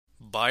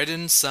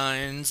Biden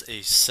signs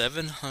a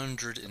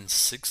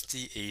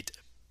 $768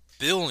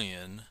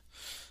 billion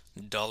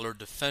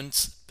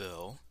defense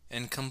bill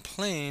and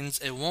complains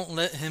it won't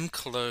let him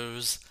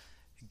close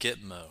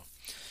Gitmo.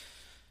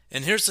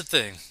 And here's the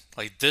thing,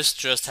 like this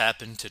just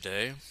happened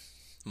today,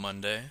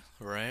 Monday,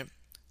 right?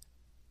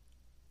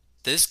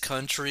 This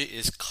country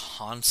is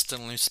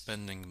constantly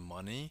spending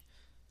money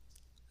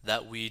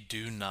that we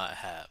do not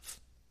have.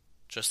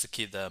 Just to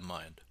keep that in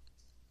mind.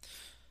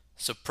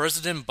 So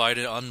President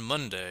Biden on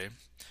Monday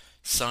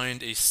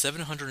signed a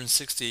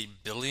 $768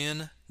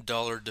 billion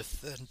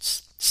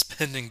defense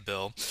spending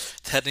bill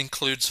that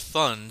includes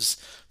funds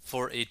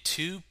for a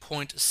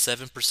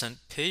 2.7%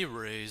 pay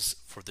raise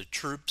for the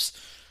troops,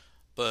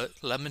 but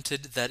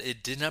lamented that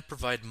it did not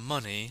provide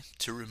money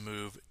to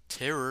remove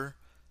terror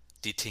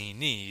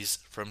detainees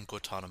from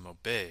Guantanamo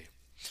Bay.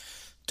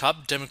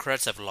 Top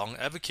Democrats have long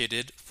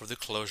advocated for the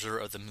closure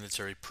of the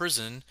military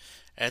prison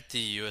at the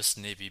U.S.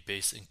 Navy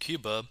base in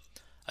Cuba,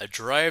 a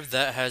drive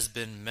that has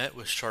been met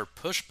with sharp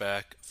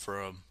pushback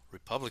from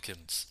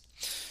Republicans.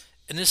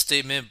 In a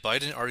statement,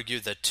 Biden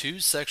argued that two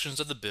sections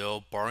of the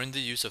bill barring the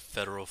use of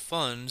federal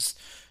funds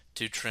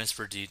to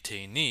transfer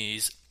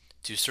detainees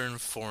to certain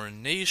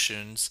foreign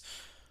nations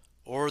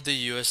or the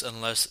U.S.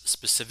 unless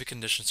specific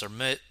conditions are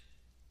met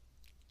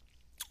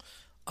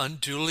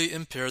unduly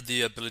impaired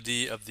the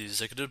ability of the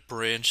executive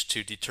branch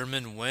to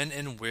determine when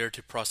and where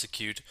to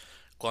prosecute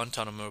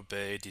Guantanamo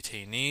Bay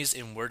detainees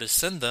and where to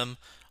send them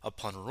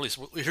upon release.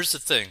 Well, here's the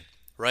thing,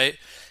 right?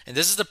 And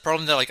this is the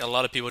problem that like a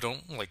lot of people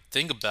don't like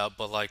think about,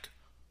 but like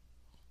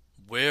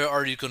where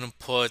are you going to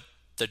put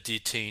the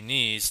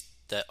detainees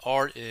that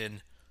are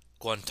in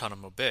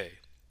Guantanamo Bay?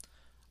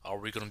 Are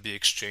we going to be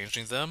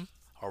exchanging them?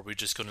 Are we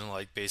just going to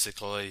like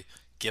basically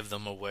give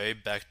them away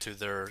back to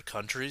their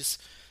countries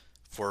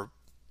for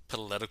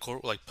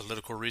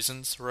political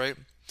reasons, right?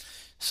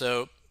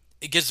 So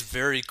it gets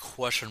very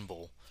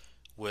questionable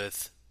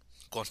with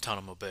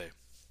Guantanamo Bay.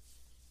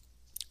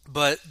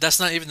 But that's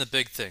not even the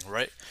big thing,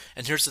 right?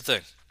 And here's the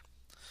thing.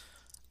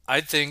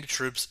 I think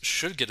troops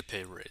should get a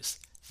pay raise.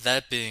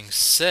 That being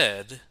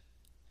said,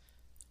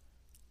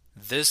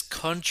 this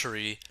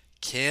country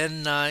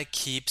cannot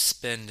keep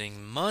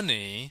spending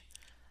money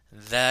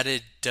that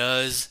it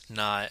does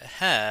not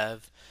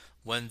have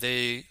when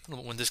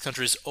this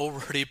country is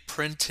already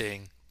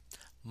printing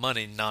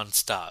money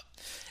nonstop.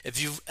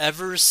 If you've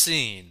ever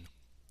seen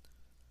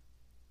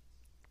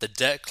the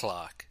debt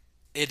clock,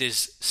 it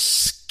is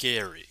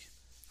scary,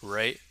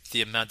 right?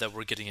 The amount that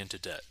we're getting into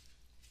debt.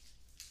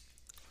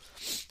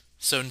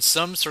 So, in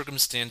some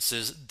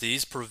circumstances,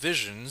 these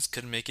provisions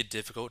can make it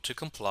difficult to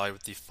comply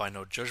with the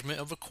final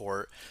judgment of a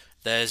court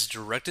that has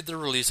directed the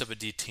release of a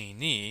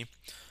detainee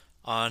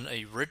on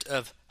a writ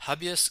of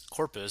habeas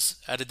corpus,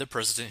 added the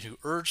president, who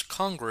urged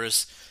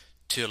Congress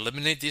to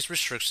eliminate these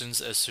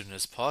restrictions as soon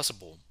as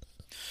possible.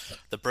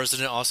 The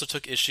president also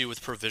took issue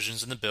with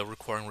provisions in the bill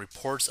requiring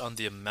reports on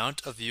the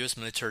amount of U.S.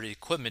 military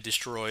equipment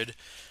destroyed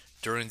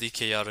during the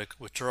chaotic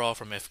withdrawal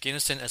from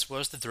Afghanistan, as well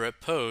as the threat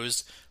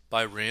posed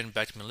by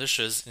Iran-backed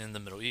militias in the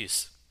Middle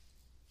East.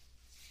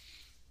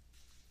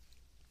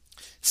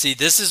 See,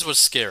 this is what's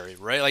scary,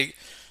 right? Like,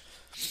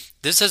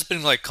 this has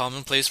been like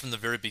commonplace from the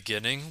very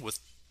beginning with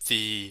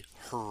the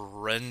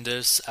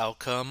horrendous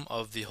outcome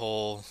of the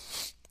whole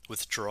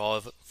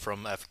withdrawal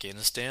from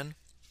Afghanistan,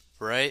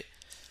 right?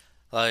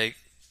 Like,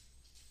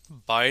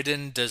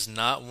 Biden does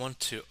not want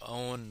to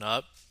own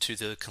up to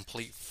the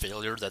complete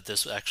failure that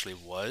this actually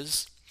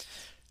was.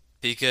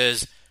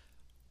 Because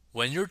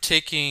when you're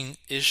taking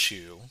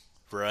issue,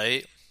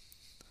 right,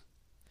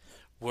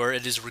 where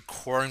it is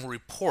requiring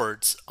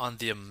reports on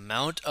the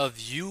amount of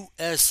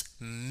U.S.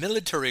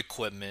 military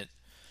equipment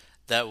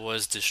that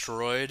was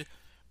destroyed,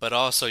 but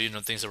also,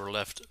 things that were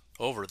left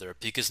over there,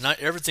 because not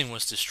everything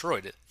was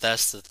destroyed.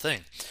 That's the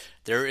thing.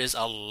 There is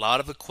a lot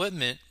of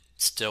equipment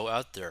still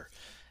out there.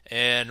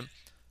 And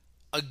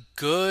a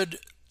good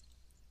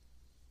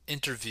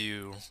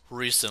interview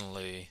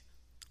recently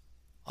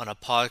on a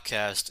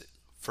podcast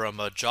from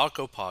a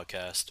Jocko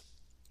podcast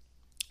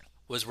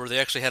was where they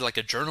actually had like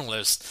a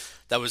journalist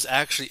that was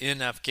actually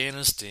in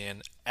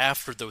Afghanistan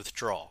after the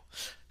withdrawal.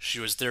 She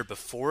was there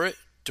before it,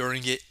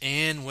 during it,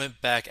 and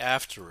went back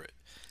after it.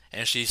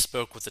 And she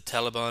spoke with the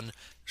Taliban,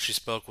 she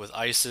spoke with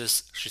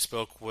ISIS, she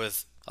spoke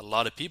with a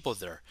lot of people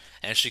there,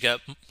 and she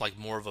got like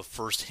more of a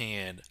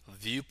first-hand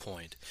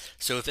viewpoint.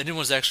 So if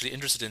anyone's actually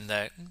interested in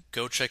that,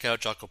 go check out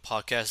Jocko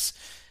Podcast.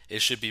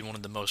 It should be one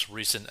of the most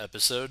recent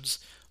episodes,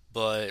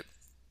 but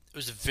it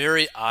was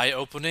very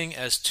eye-opening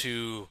as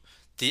to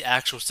the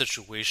actual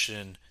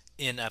situation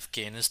in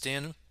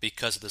Afghanistan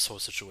because of this whole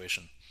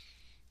situation.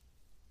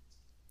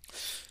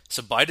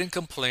 So Biden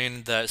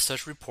complained that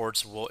such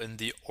reports will in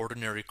the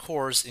ordinary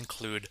course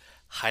include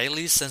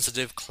highly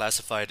sensitive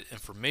classified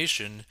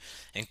information,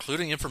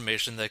 including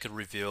information that could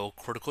reveal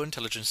critical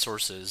intelligence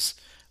sources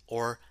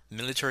or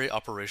military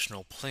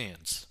operational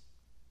plans.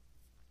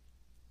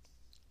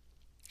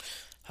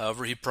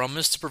 However, he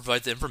promised to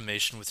provide the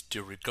information with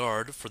due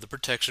regard for the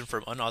protection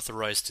from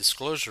unauthorized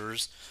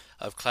disclosures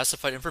of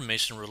classified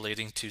information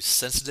relating to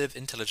sensitive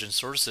intelligence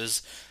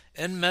sources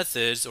and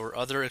methods or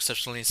other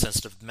exceptionally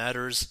sensitive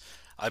matters.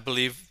 I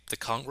believe the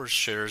Congress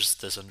shares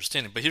this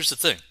understanding. But here's the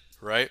thing,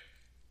 right?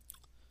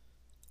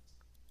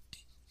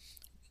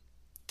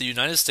 The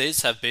United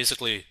States have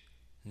basically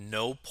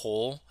no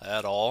pull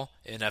at all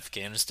in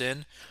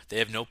Afghanistan. They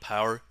have no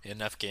power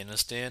in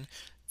Afghanistan.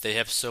 They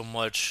have so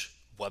much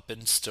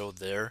weapons still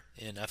there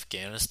in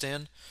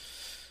Afghanistan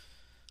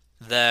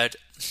that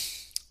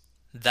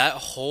that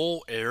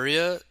whole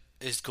area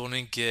is going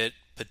to get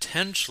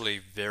potentially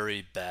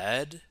very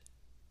bad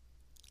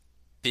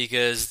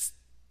because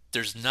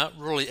there's not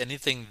really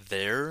anything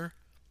there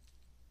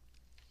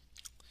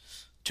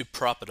to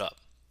prop it up,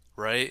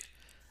 right?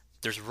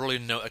 There's really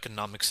no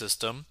economic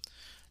system.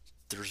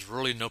 There's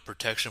really no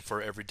protection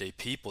for everyday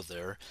people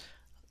there.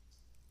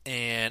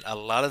 And a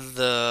lot of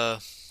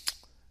the,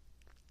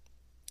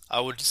 I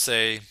would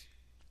say,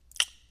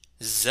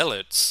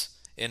 zealots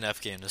in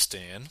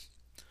Afghanistan,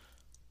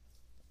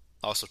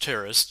 also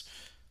terrorists,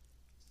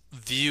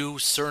 view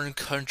certain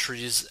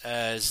countries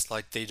as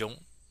like they don't,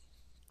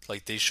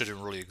 like they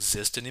shouldn't really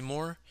exist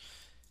anymore.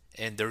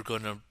 And they're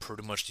going to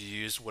pretty much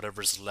use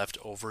whatever's left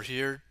over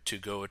here to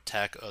go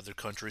attack other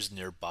countries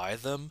nearby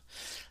them.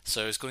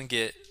 So it's going to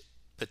get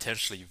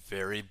potentially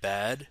very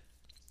bad.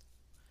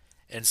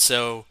 And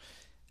so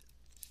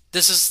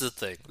this is the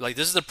thing. Like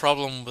this is the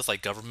problem with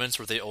like governments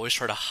where they always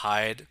try to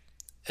hide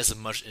as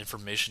much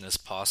information as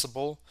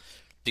possible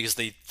because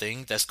they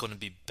think that's going to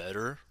be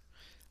better.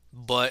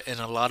 But in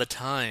a lot of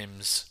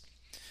times,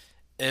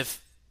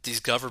 if these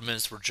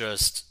governments were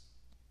just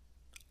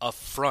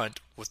upfront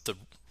with the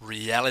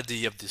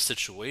reality of the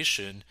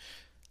situation,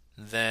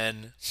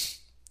 then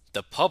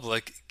the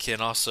public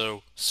can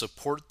also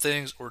support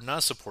things or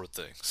not support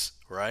things,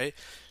 right?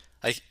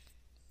 Like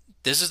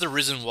this is the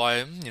reason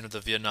why the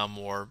Vietnam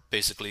War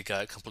basically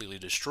got completely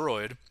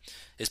destroyed,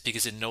 is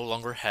because it no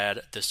longer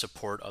had the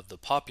support of the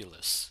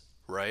populace,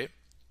 right?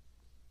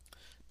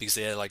 Because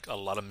they had like a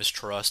lot of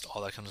mistrust,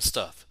 all that kind of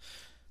stuff.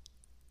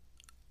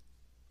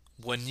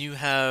 When you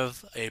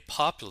have a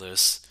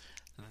populace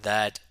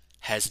that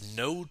has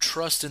no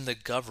trust in the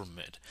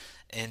government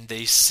and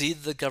they see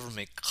the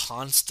government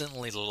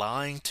constantly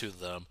lying to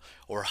them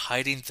or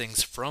hiding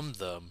things from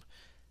them,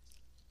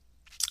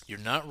 you're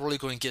not really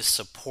going to get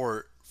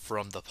support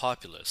from the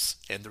populace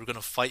and they're going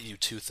to fight you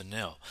tooth and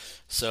nail.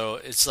 So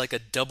it's like a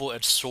double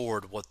edged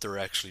sword what they're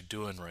actually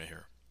doing right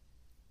here.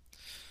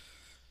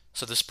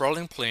 So the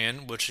sprawling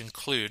plan, which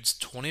includes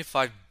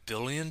 $25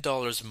 billion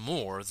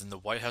more than the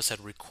White House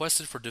had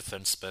requested for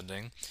defense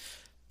spending,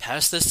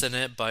 passed the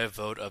Senate by a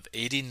vote of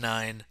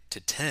 89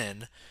 to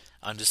 10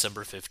 on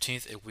December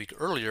 15th. A week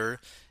earlier,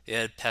 it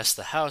had passed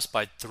the House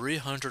by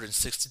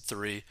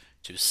 363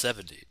 to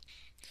 70.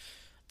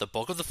 The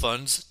bulk of the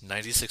funds,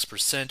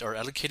 96%, are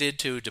allocated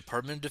to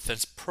Department of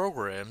Defense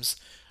programs,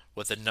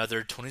 with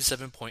another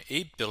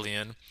 27.8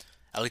 billion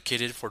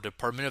allocated for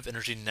Department of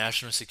Energy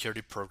national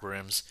security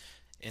programs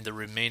and the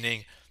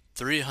remaining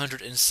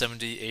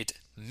 378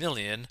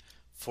 million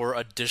for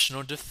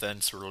additional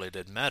defense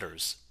related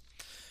matters.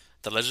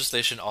 The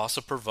legislation also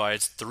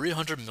provides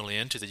 300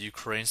 million to the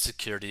Ukraine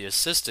Security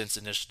Assistance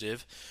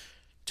Initiative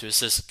to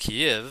assist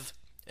Kiev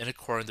in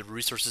acquiring the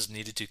resources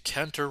needed to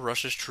counter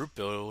Russia's troop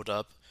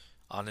buildup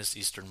on its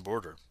eastern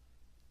border.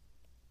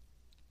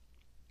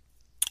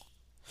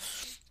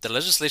 The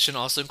legislation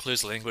also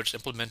includes language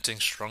implementing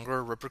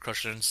stronger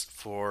repercussions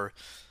for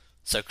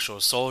sexual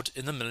assault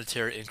in the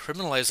military and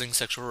criminalizing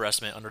sexual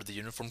harassment under the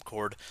Uniform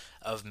Code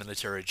of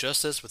Military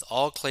Justice, with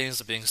all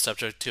claims being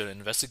subject to an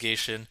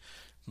investigation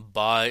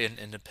by an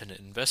independent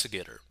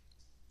investigator.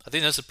 I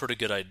think that's a pretty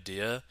good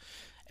idea.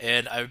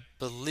 And I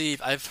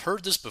believe I've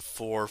heard this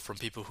before from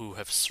people who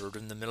have served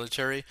in the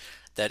military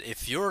that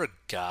if you're a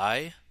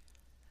guy,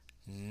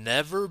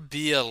 never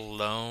be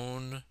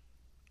alone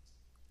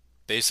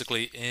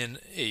basically in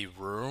a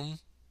room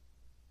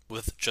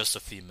with just a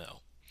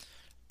female.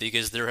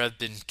 Because there have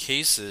been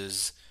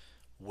cases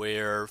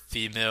where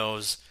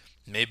females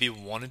maybe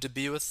wanted to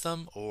be with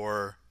them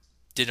or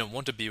didn't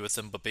want to be with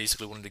them but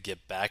basically wanted to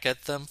get back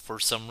at them for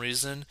some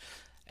reason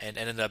and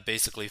ended up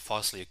basically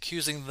falsely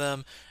accusing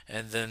them,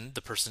 and then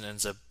the person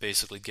ends up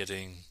basically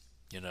getting,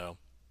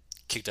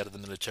 kicked out of the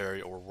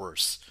military or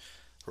worse,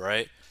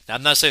 right? Now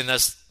I'm not saying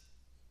that's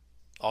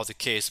all the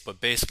case,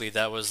 but basically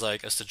that was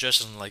like a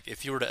suggestion. Like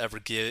if you were to ever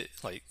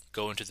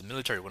go into the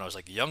military when I was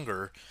like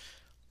younger,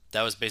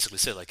 that was basically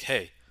said like,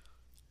 hey,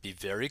 be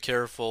very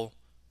careful,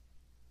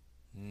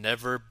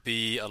 never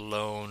be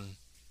alone,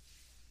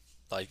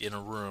 like in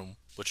a room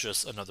with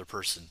just another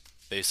person,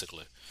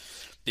 basically,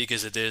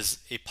 because it is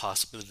a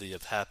possibility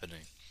of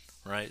happening,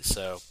 right?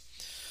 So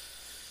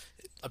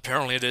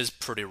apparently it is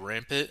pretty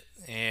rampant,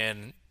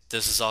 and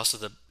this is also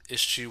the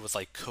issue with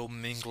like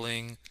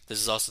commingling. This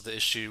is also the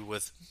issue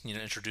with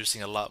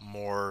introducing a lot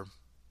more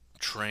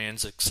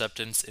trans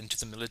acceptance into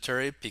the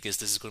military because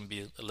this is going to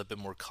be a little bit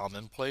more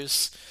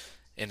commonplace,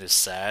 and it's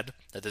sad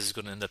that this is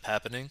going to end up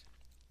happening.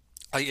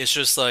 Like it's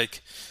just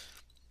like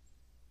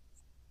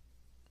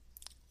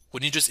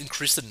when you just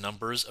increase the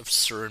numbers of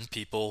certain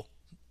people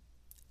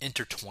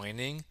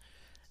intertwining,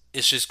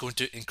 it's just going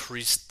to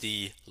increase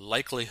the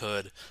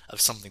likelihood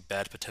of something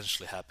bad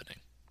potentially happening.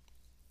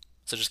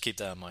 So just keep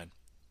that in mind.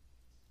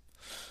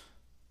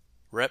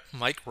 Rep.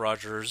 Mike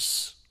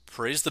Rogers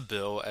praised the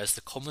bill as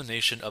the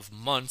culmination of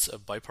months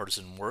of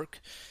bipartisan work,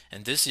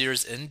 and this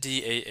year's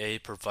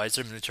NDAA provides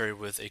our military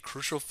with a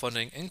crucial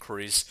funding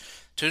increase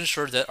to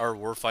ensure that our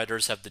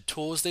warfighters have the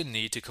tools they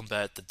need to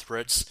combat the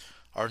threats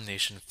our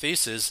nation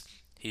faces,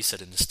 he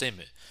said in a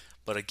statement.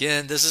 But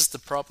again, this is the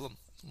problem,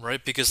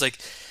 right? Because, like,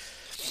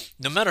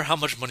 no matter how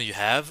much money you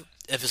have,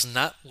 if it's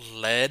not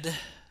led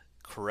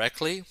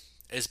correctly,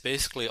 it's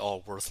basically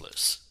all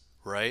worthless,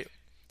 right?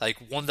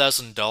 Like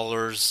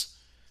 $1,000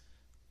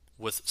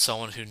 with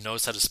someone who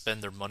knows how to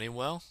spend their money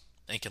well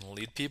and can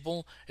lead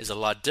people is a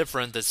lot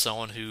different than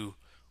someone who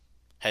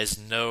has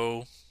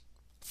no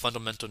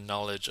fundamental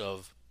knowledge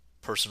of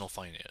personal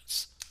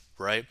finance,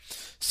 right?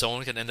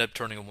 Someone can end up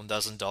turning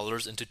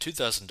 $1,000 into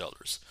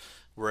 $2,000,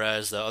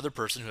 whereas the other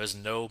person who has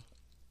no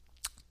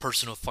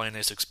personal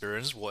finance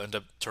experience will end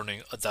up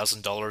turning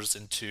 $1,000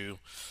 into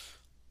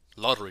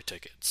lottery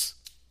tickets,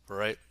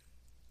 right?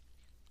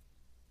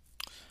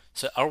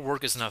 So our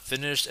work is not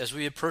finished. As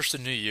we approach the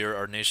new year,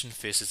 our nation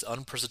faces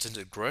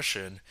unprecedented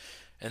aggression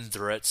and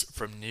threats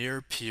from near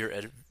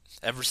peer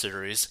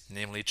adversaries,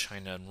 namely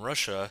China and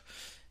Russia.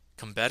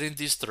 Combating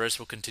these threats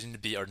will continue to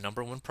be our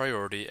number one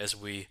priority as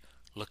we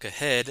look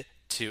ahead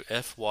to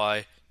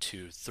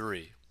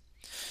FY23.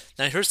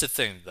 Now, here's the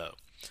thing though.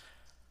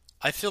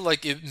 I feel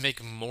like it would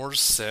make more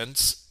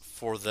sense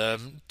for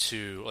them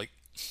to, like,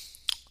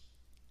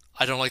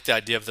 I don't like the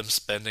idea of them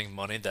spending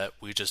money that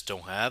we just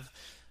don't have,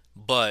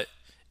 but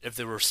if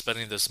they were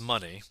spending this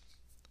money,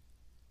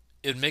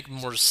 it'd make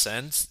more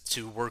sense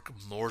to work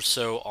more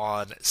so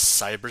on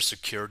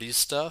cybersecurity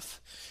stuff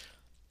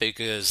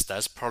because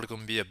that's probably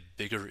going to be a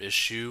bigger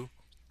issue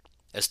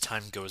as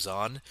time goes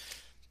on.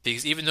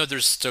 Because even though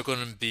there's still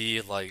going to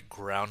be like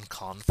ground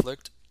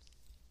conflict,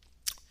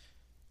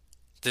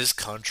 this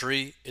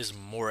country is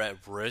more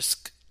at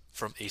risk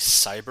from a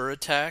cyber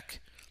attack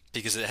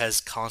because it has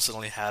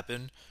constantly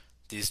happened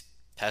these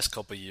past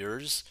couple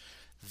years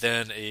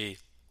than a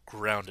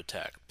ground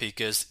attack.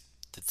 Because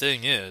the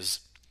thing is,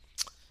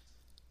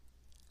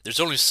 there's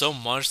only so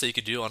much that you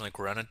can do on a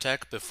ground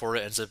attack before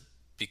it ends up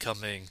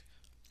becoming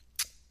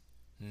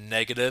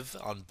negative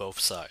on both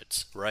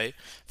sides, right?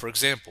 For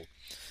example,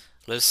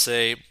 let's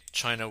say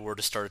China were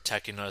to start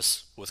attacking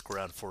us with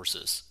ground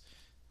forces.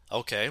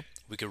 Okay,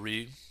 we could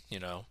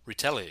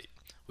retaliate.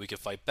 We could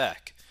fight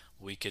back.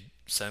 We could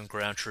send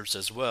ground troops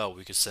as well.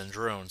 We could send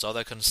drones, all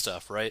that kind of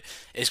stuff, right?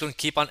 It's going to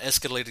keep on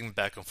escalating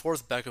back and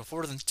forth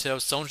until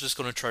someone's just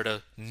going to try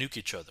to nuke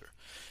each other.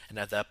 And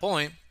at that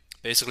point,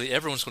 basically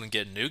everyone's going to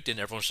get nuked and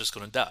everyone's just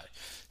going to die.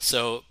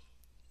 So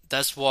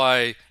that's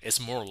why it's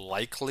more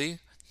likely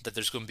that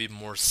there's going to be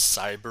more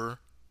cyber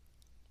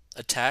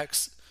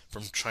attacks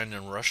from China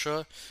and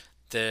Russia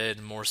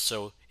than more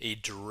so a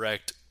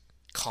direct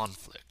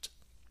conflict.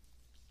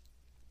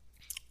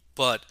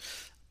 But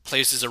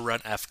places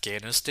around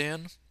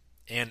Afghanistan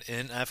and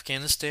in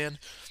Afghanistan,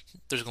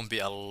 there's going to be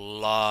a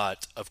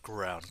lot of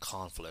ground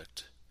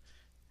conflict.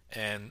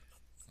 And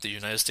the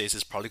United States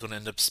is probably going to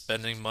end up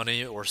spending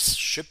money or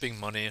shipping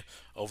money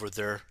over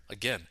there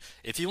again.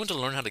 If you want to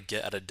learn how to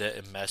get out of debt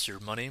and master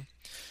your money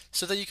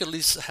so that you can at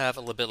least have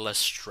a little bit less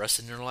stress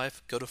in your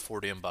life, go to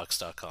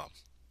 40inbox.com.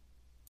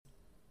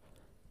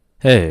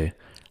 Hey,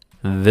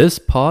 this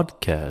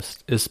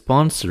podcast is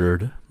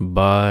sponsored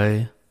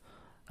by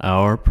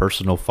our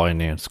personal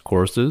finance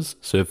courses.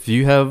 So if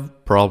you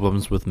have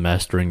problems with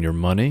mastering your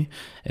money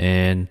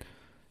and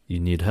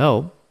you need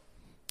help,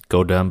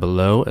 go down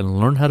below and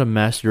learn how to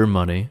master your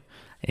money.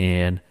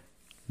 And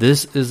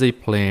this is a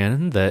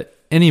plan that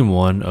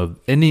anyone of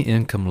any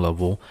income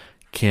level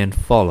can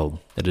follow.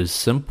 It is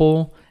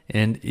simple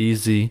and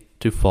easy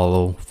to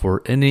follow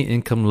for any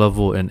income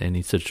level in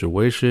any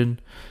situation,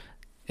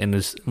 and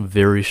is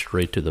very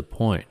straight to the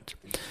point.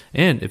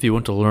 And if you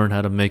want to learn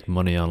how to make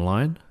money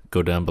online,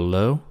 go down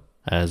below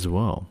as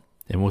well.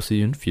 And we'll see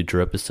you in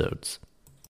future episodes.